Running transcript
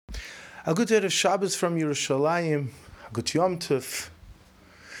A good Erev Shabbos from Yerushalayim, a good Yom Tov.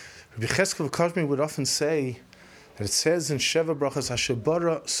 Rabbi Gestetner would often say that it says in Sheva Brachas, Hashem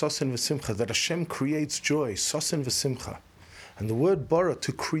bara sosin v'simcha, that Hashem creates joy, sosin v'simcha. And the word bara,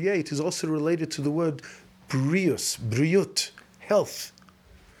 to create, is also related to the word briut, health.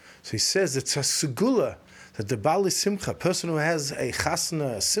 So he says it's a segula, that the Bali Simcha, a person who has a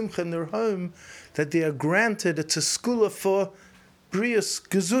chasna, a simcha in their home, that they are granted, it's a segula for brius,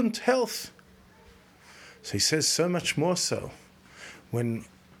 gesund, health. So he says so much more so. When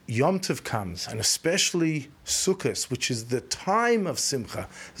Yom Tov comes, and especially Sukkos, which is the time of Simcha,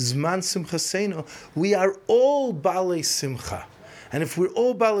 Zman Simcha Seino, we are all Bali Simcha. And if we're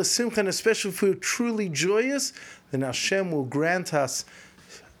all Bali Simcha, and especially if we're truly joyous, then Hashem will grant us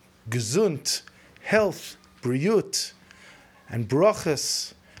gesund, health, briut, and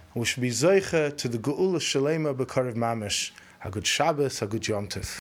brachas, and we should be zoicha to the geula shalema b'karev mamish. A good Shabbos, a good Yom Tov.